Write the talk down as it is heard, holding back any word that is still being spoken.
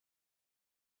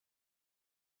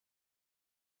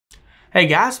Hey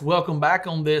guys, welcome back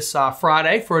on this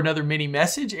Friday for another mini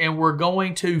message, and we're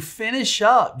going to finish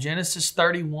up Genesis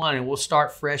 31, and we'll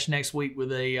start fresh next week with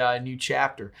a new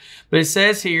chapter. But it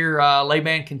says here,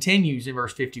 Laban continues in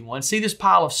verse 51, "See this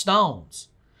pile of stones,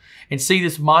 and see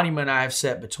this monument I have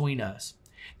set between us.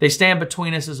 They stand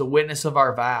between us as a witness of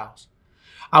our vows.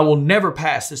 I will never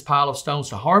pass this pile of stones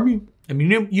to harm you. I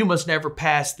mean, you must never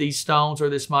pass these stones or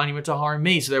this monument to harm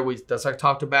me." So that's like I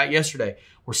talked about yesterday.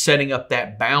 We're setting up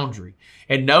that boundary.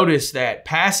 And notice that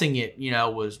passing it,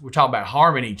 we're talking about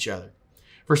harming each other.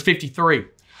 Verse 53,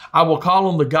 "I will call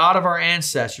on the God of our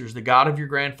ancestors, the God of your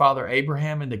grandfather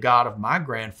Abraham, and the God of my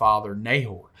grandfather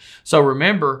Nahor." So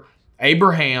remember,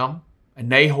 Abraham and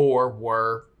Nahor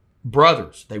were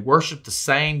brothers. They worshiped the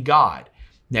same God.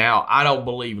 Now, I don't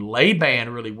believe Laban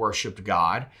really worshiped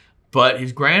God, but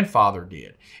his grandfather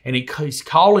did. And he's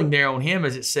calling there on him,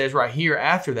 as it says right here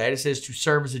after that, it says to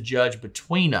serve as a judge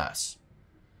between us.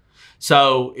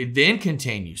 So it then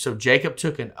continues. "So Jacob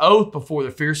took an oath before the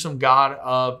fearsome God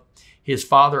of his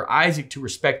father Isaac to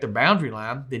respect the boundary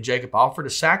line. Then Jacob offered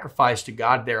a sacrifice to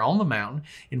God there on the mountain,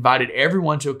 invited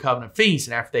everyone to a covenant feast,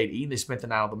 and after they'd eaten, they spent the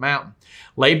night on the mountain.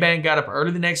 Laban got up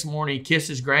early the next morning, he kissed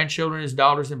his grandchildren and his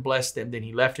daughters and blessed them. Then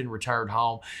he left and returned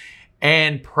home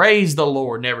and praised the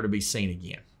Lord, never to be seen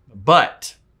again."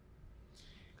 But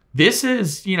this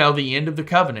is, the end of the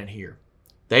covenant here.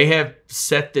 They have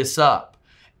set this up.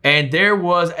 And there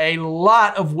was a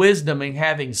lot of wisdom in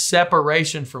having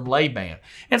separation from Laban.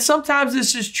 And sometimes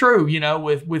this is true,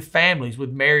 with families,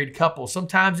 with married couples.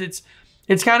 Sometimes it's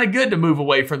kind of good to move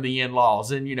away from the in-laws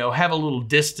and, have a little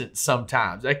distance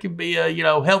sometimes. That can be a,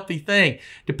 healthy thing,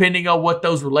 depending on what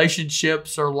those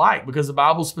relationships are like. Because the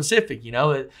Bible's specific,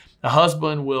 that a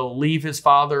husband will leave his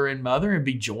father and mother and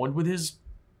be joined with his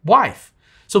wife.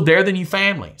 So they're the new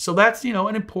family. So that's,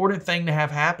 an important thing to have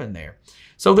happen there.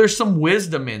 So there's some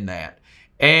wisdom in that.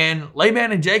 And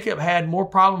Laban and Jacob had more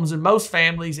problems than most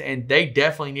families, and they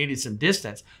definitely needed some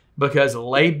distance because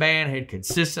Laban had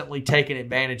consistently taken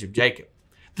advantage of Jacob.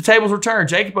 The tables were turned.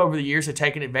 Jacob over the years had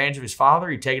taken advantage of his father.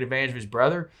 He'd taken advantage of his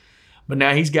brother. But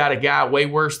now he's got a guy way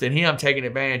worse than him taking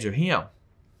advantage of him.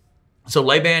 So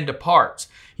Laban departs.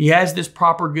 He has this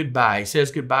proper goodbye. He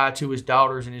says goodbye to his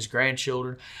daughters and his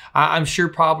grandchildren. I'm sure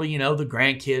probably, the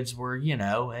grandkids were,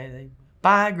 hey,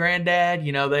 bye, granddad.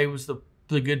 They was the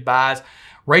goodbyes.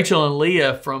 Rachel and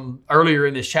Leah from earlier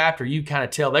in this chapter, you kind of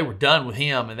tell they were done with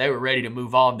him and they were ready to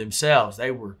move on themselves.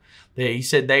 He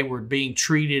said they were being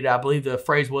treated, I believe the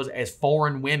phrase was, as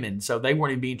foreign women. So they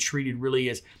weren't even being treated really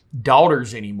as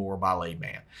daughters anymore by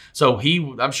Laban. So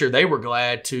I'm sure they were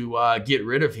glad to get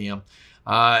rid of him.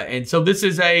 And so this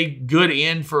is a good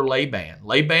end for Laban.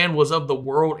 Laban was of the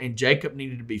world, and Jacob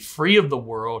needed to be free of the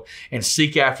world and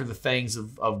seek after the things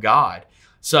of God.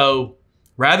 So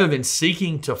rather than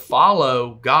seeking to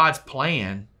follow God's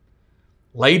plan,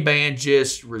 Laban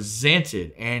just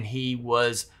resented, and he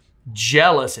was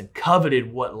jealous and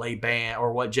coveted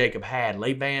what Jacob had.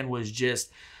 Laban was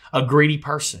just a greedy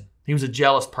person. He was a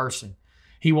jealous person.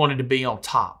 He wanted to be on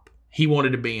top. He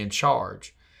wanted to be in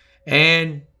charge.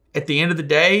 And at the end of the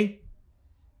day,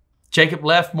 Jacob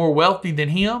left more wealthy than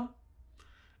him,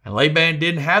 and Laban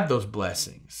didn't have those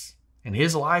blessings. And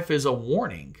his life is a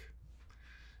warning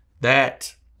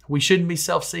that we shouldn't be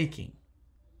self-seeking,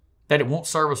 that it won't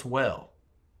serve us well.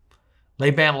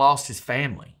 Laban lost his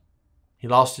family. He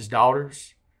lost his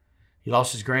daughters. He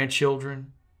lost his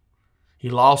grandchildren.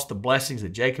 He lost the blessings that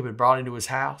Jacob had brought into his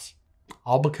house,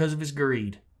 all because of his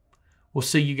greed. We'll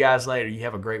see you guys later. You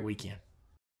have a great weekend.